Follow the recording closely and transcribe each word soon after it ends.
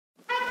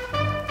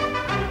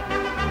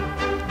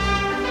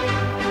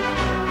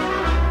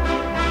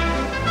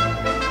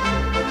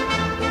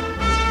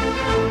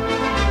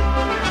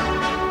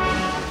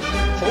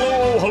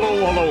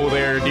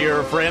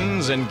there,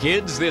 friends and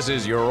kids. This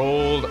is your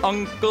old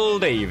Uncle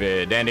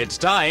David, and it's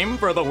time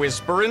for the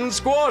Whisperin'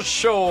 Squash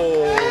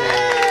Show.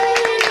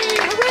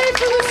 Hooray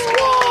for the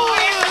squash!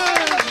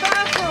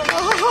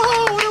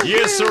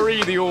 Yes,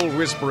 sirree, the old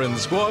Whisperin'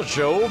 Squash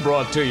Show,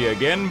 brought to you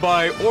again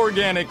by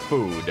Organic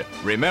Food.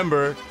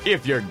 Remember,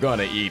 if you're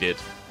gonna eat it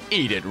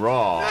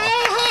raw.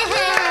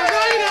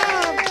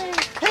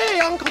 Hey,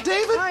 Uncle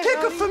David, pick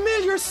a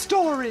familiar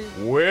story.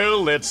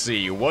 Well, let's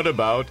see. What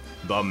about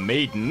the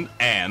maiden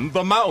and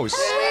the mouse?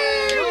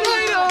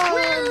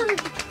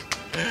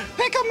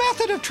 Pick a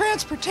method of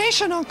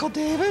transportation, Uncle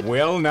David.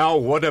 Well, now,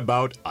 what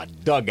about a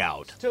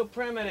dugout? Too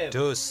primitive.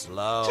 Too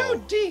slow.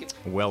 Too deep.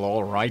 Well,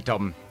 all right,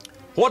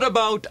 what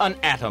about an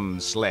atom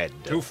sled?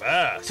 Too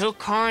fast. Too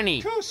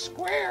corny. Too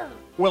square.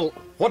 Well,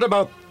 what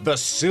about the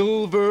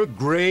silver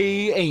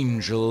gray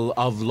angel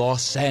of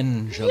Los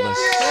Angeles?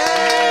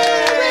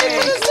 Hooray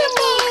for the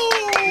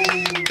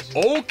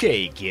Zippos!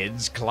 Okay,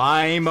 kids,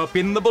 climb up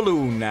in the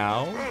balloon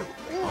now.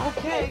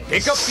 Okay.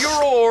 Pick up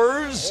your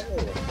oars.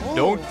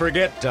 Don't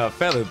forget to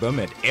feather them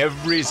at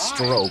every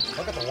stroke.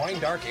 Look at the wine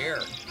dark air.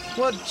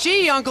 Well,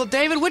 gee, Uncle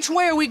David, which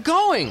way are we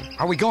going?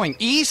 Are we going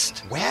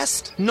east,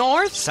 west,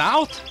 North?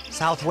 South?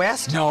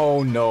 southwest?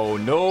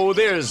 No,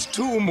 there's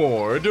two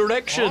more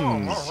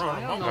directions.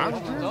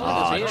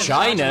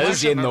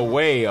 China's in the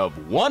way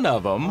of one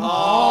of them.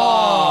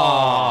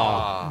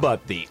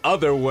 But the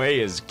other way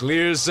is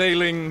clear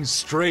sailing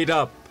straight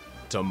up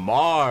to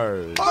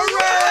Mars.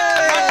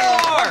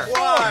 Hooray!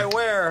 Why?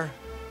 Where?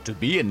 To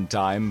be in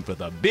time for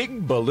the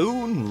Big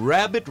Balloon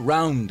Rabbit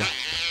Roundup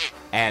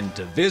and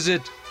to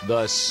visit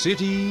the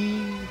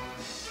city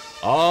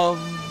of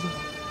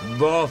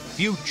the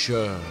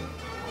future.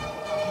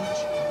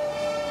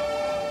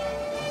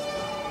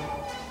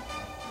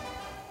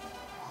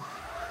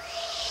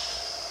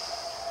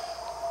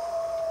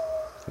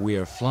 We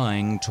are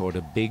flying toward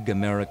a big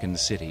American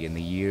city in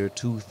the year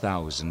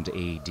 2000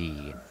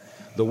 A.D.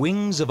 The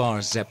wings of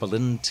our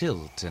Zeppelin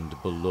tilt, and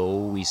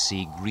below we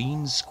see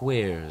green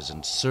squares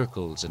and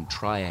circles and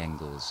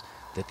triangles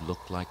that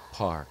look like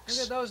parks.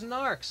 Look at those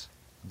narcs.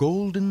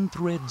 Golden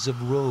threads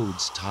of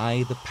roads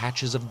tie the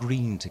patches of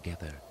green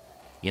together.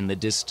 In the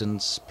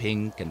distance,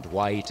 pink and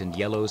white and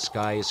yellow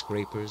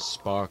skyscrapers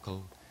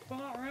sparkle.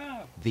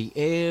 The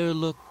air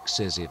looks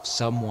as if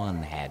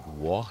someone had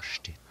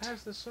washed it.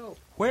 How's the soap?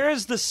 Where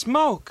is the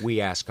smoke? We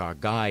ask our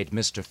guide,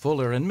 Mr.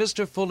 Fuller, and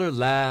Mr. Fuller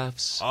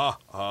laughs.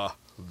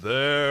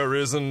 There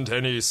isn't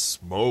any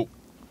smoke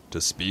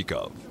to speak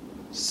of.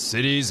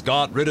 Cities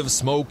got rid of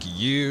smoke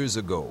years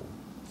ago.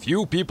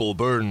 Few people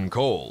burn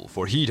coal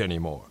for heat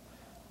anymore.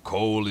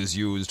 Coal is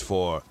used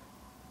for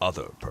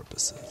other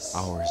purposes.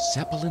 Our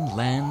Zeppelin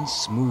lands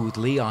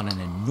smoothly on an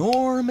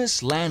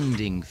enormous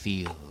landing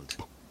field.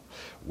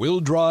 We'll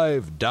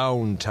drive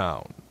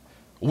downtown.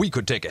 We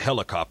could take a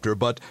helicopter,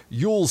 but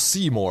you'll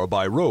see more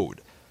by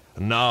road.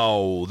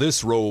 Now,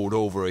 this road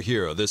over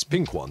here, this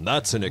pink one,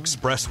 that's an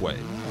expressway.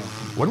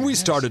 When we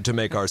started to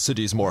make our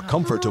cities more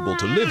comfortable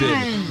to live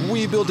in,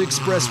 we built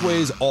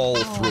expressways all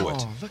through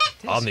it.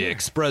 On the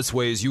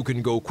expressways, you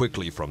can go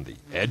quickly from the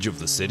edge of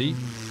the city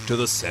to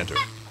the center,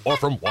 or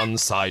from one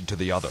side to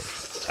the other.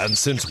 And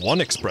since one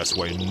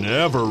expressway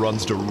never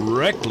runs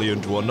directly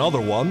into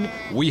another one,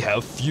 we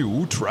have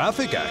few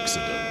traffic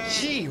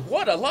accidents. Gee,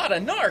 what a lot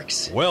of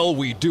narcs. Well,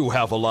 we do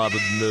have a lot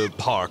of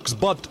parks,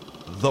 but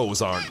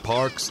those aren't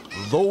parks.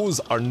 Those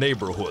are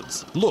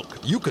neighborhoods. Look,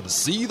 you can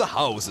see the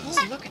houses.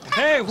 Look at that.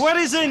 Hey, what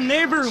is a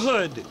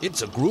neighborhood?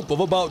 It's a group of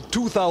about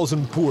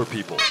 2,000 poor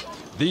people.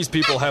 These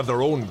people have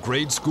their own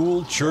grade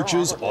school,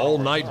 churches,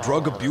 all-night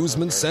drug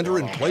abusement center,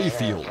 and play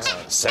fields.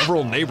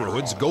 Several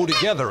neighborhoods go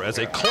together as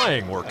a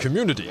clang or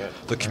community.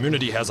 The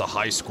community has a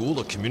high school,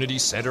 a community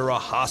center, a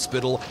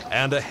hospital,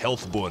 and a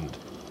health bund.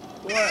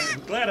 Boy,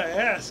 I'm glad I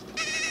asked.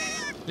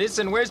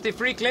 Listen, where's the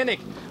free clinic?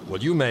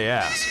 Well, you may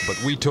ask,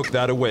 but we took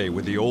that away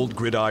with the old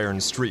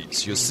gridiron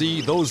streets. You see,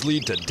 those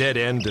lead to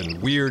dead-end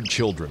and weird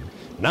children.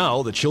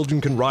 Now the children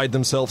can ride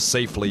themselves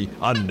safely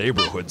on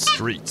neighborhood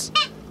streets.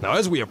 Now,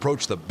 as we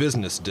approach the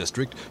business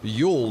district,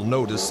 you'll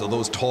notice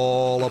those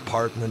tall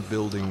apartment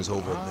buildings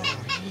over there.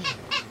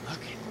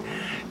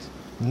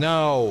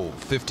 Now,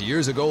 50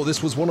 years ago,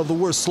 this was one of the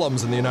worst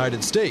slums in the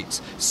United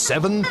States.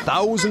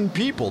 7,000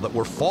 people that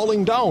were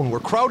falling down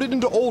were crowded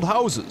into old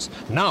houses.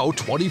 Now,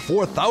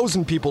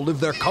 24,000 people live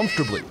there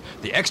comfortably.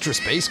 The extra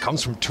space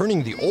comes from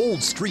turning the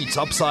old streets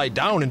upside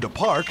down into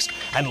parks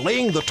and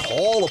laying the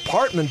tall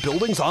apartment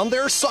buildings on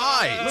their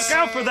sides. Look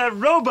out for that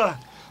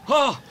robot.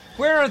 Oh,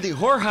 where are the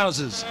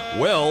whorehouses?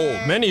 Well,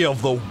 many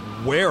of the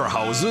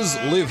warehouses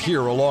live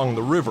here along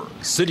the river.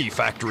 City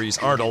factories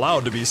aren't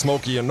allowed to be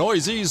smoky and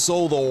noisy,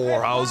 so the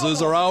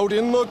warehouses are out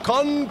in the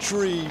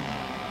country.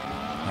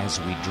 As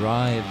we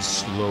drive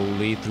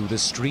slowly through the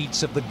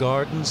streets of the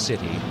Garden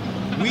City,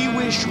 we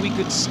wish we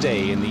could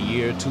stay in the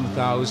year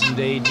 2000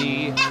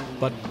 A.D.,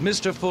 but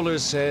Mr. Fuller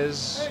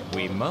says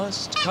we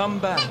must come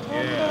back.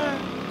 Yeah,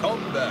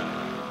 come back.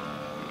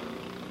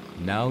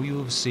 Now you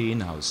have seen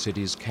how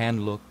cities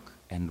can look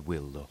and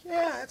will.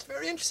 Yeah, that's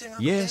very interesting,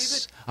 Uncle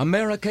Yes, David.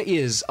 America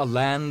is a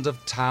land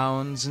of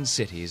towns and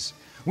cities.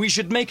 We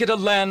should make it a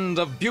land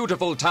of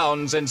beautiful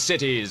towns and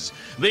cities.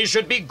 They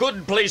should be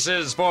good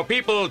places for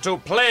people to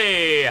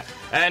play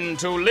and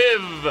to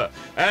live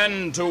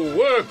and to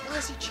work. Why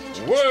is he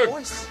changing Work.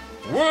 his voice?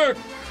 Work!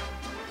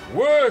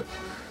 Work!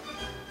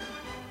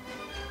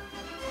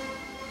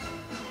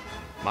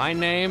 My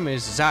name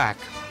is Zach.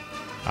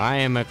 I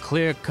am a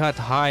clear-cut,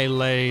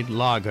 high-laid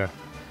logger.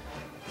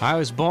 I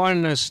was born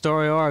in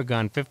Astoria,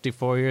 Oregon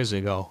 54 years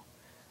ago.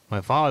 My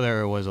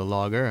father was a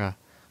logger.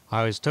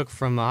 I was took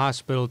from the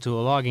hospital to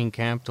a logging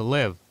camp to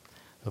live.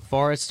 The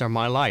forests are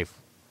my life.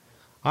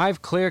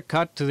 I've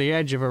clear-cut to the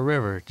edge of a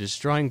river,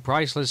 destroying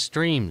priceless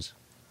streams.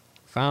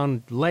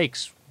 Found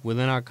lakes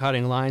within our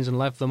cutting lines and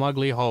left them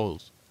ugly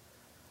holes.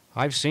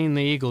 I've seen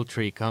the eagle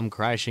tree come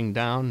crashing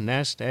down,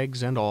 nest,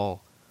 eggs, and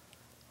all.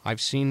 I've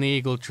seen the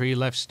eagle tree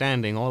left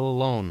standing all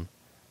alone.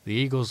 The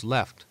eagles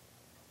left.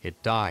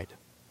 It died.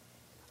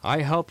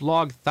 I helped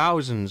log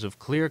thousands of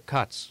clear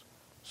cuts,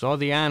 saw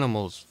the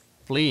animals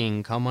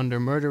fleeing come under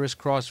murderous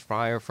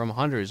crossfire from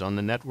hunters on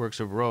the networks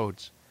of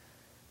roads.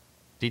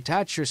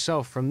 Detach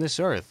yourself from this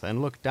earth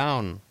and look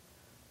down.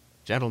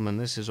 Gentlemen,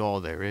 this is all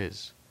there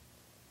is.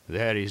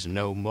 There is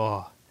no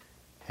more,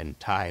 and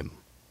time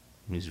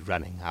is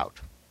running out.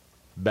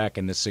 Back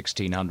in the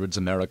 1600s,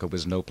 America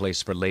was no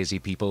place for lazy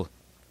people.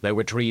 There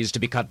were trees to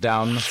be cut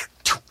down,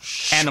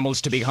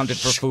 animals to be hunted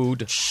for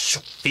food,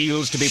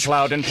 fields to be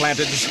plowed and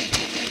planted,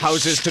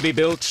 houses to be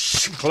built,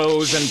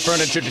 clothes and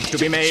furniture to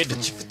be made.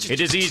 It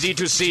is easy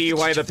to see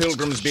why the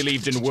Pilgrims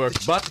believed in work,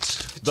 but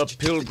the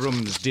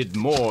Pilgrims did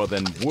more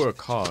than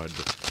work hard.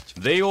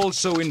 They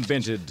also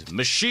invented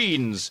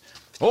machines.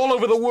 All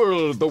over the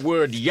world, the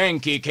word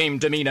Yankee came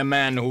to mean a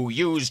man who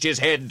used his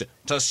head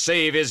to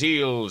save his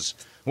heels.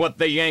 What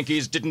the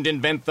Yankees didn't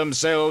invent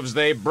themselves,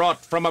 they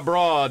brought from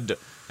abroad.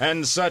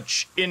 And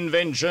such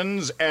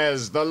inventions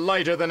as the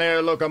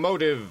lighter-than-air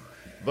locomotive,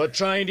 the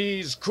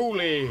Chinese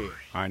coolie.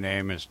 My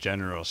name is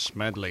General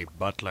Smedley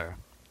Butler,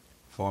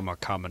 former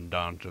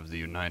Commandant of the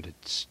United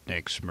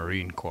States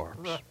Marine Corps.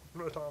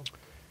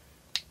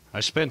 I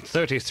spent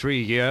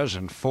 33 years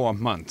and 4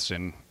 months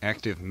in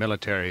active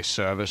military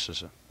service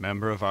as a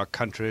member of our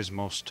country's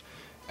most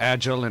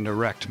agile and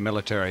erect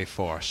military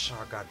force,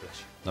 Oh, God bless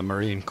you. the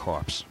Marine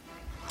Corps.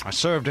 I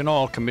served in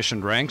all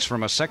commissioned ranks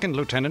from a second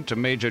lieutenant to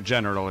major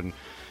general, and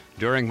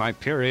during my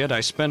period,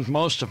 I spent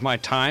most of my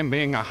time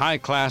being a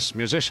high-class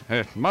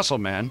muscle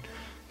man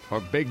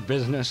for big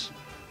business,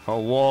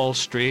 for Wall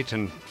Street,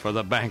 and for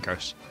the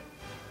bankers.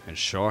 In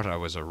short, I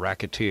was a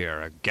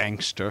racketeer, a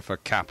gangster for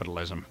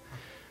capitalism.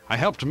 I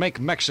helped make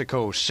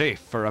Mexico safe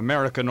for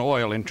American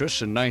oil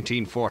interests in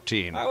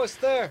 1914. I was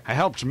there. I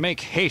helped make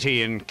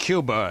Haiti and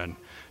Cuba a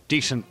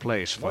decent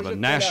place for the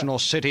National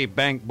City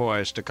Bank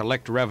boys to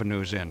collect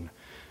revenues in.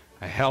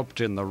 I helped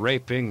in the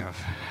raping of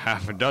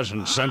half a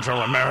dozen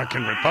Central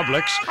American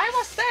republics I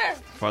was there.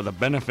 for the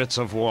benefits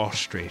of Wall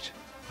Street.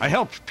 I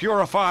helped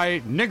purify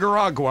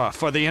Nicaragua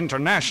for the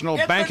International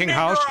Banking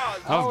House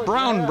of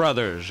Brown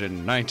Brothers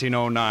in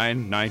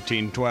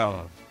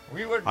 1909-1912.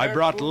 I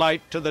brought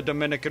light to the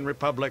Dominican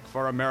Republic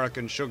for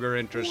American sugar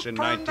interests in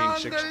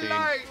 1916.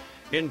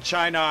 In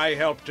China, I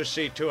helped to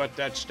see to it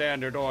that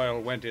Standard Oil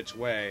went its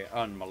way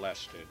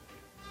unmolested.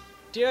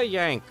 Dear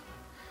Yank,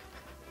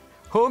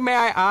 who, may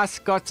I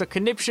ask, got the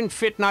conniption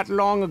fit not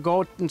long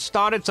ago and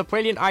started the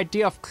brilliant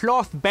idea of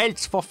cloth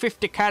belts for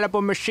 50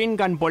 caliber machine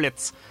gun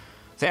bullets?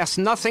 There's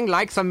nothing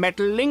like the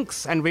metal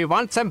links, and we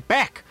want them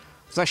back.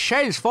 The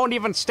shells won't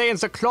even stay in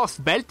the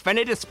cloth belt when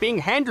it is being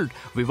handled.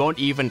 We won't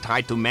even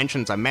try to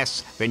mention the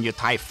mess when you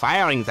try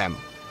firing them.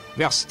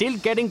 We're still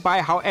getting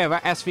by,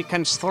 however, as we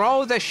can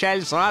throw the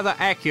shells rather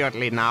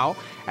accurately now,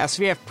 as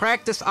we have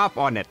practiced up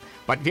on it.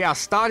 But we are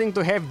starting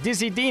to have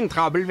dizzy Dean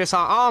trouble with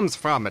our arms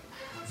from it.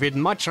 We'd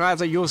much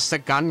rather use the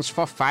guns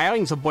for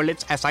firing the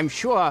bullets, as I'm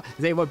sure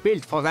they were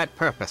built for that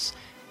purpose.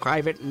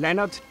 Private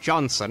Leonard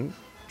Johnson,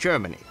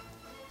 Germany.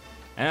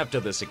 After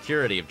the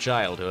security of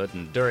childhood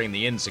and during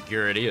the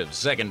insecurity of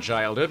second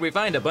childhood, we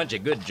find a bunch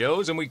of good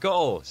Joes and we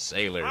call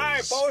sailors.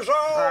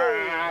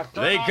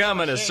 They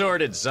come in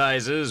assorted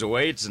sizes,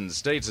 weights, and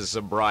states of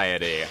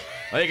sobriety.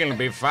 They can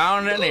be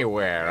found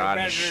anywhere,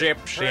 on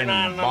ships, in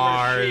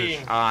bars,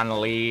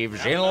 on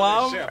leaves, in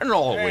love, and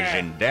always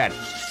in debt.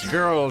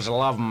 Girls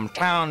love 'em,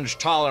 towns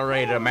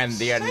tolerate 'em, and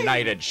the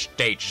United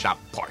States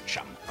supports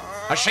 'em.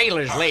 A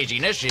sailor's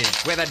laziness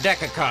is with a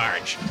deck of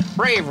cards,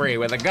 bravery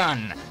with a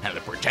gun, and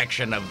the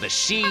protection of the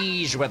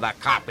seas with a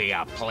copy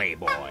of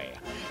Playboy.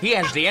 He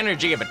has the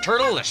energy of a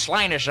turtle, the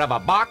slyness of a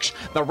box,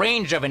 the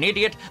range of an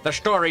idiot, the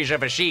stories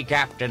of a sea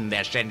captain,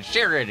 the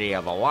sincerity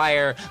of a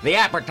liar, the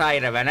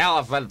appetite of an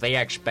elephant, the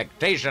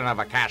expectation of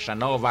a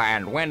Casanova,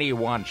 and when he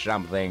wants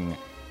something,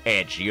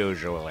 it's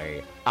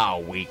usually a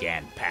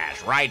weekend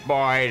pass. Right,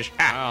 boys?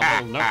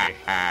 little nookie.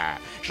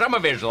 Some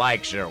of his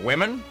likes are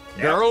women,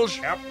 girls,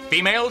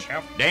 females,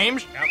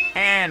 dames,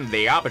 and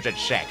the opposite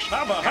sex.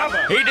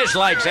 He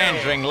dislikes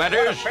answering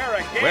letters,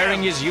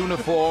 wearing his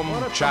uniform,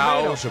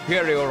 chow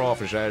superior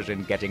officers,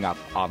 and getting up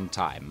on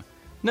time.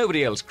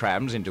 Nobody else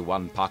crams into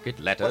one pocket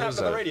happened letters,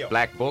 to the a radio?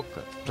 black book,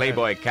 a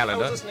Playboy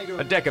calendar, listening to-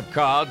 a deck of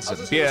cards, I a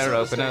was beer listening to the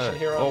opener, station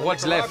here on or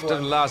what's left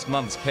Nicaragua. of last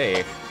month's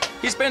pay.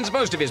 He spends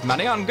most of his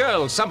money on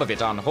girls, some of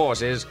it on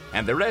horses,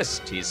 and the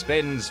rest he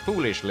spends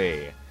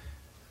foolishly.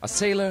 A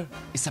sailor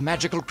is a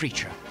magical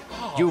creature.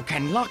 You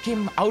can lock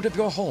him out of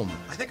your home,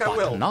 I think I but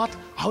will. not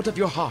out of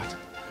your heart.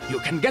 You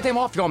can get him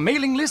off your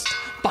mailing list,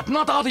 but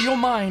not out of your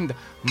mind.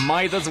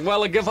 Might as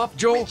well give up,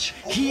 Joe. Mitch.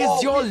 He Oh,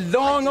 is your Mitch,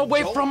 long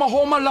away Joe. from a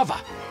home lover,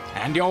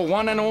 and your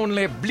one and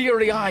only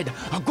bleary-eyed,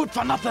 a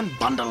good-for-nothing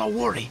bundle of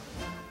worry.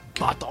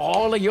 But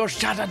all of your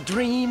shattered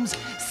dreams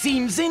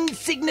seems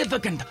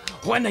insignificant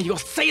when your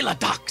sailor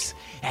docks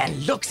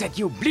and looks at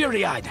you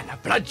bleary-eyed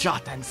and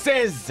bloodshot and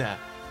says,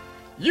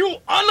 "You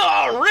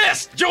under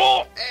arrest,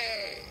 Joe!"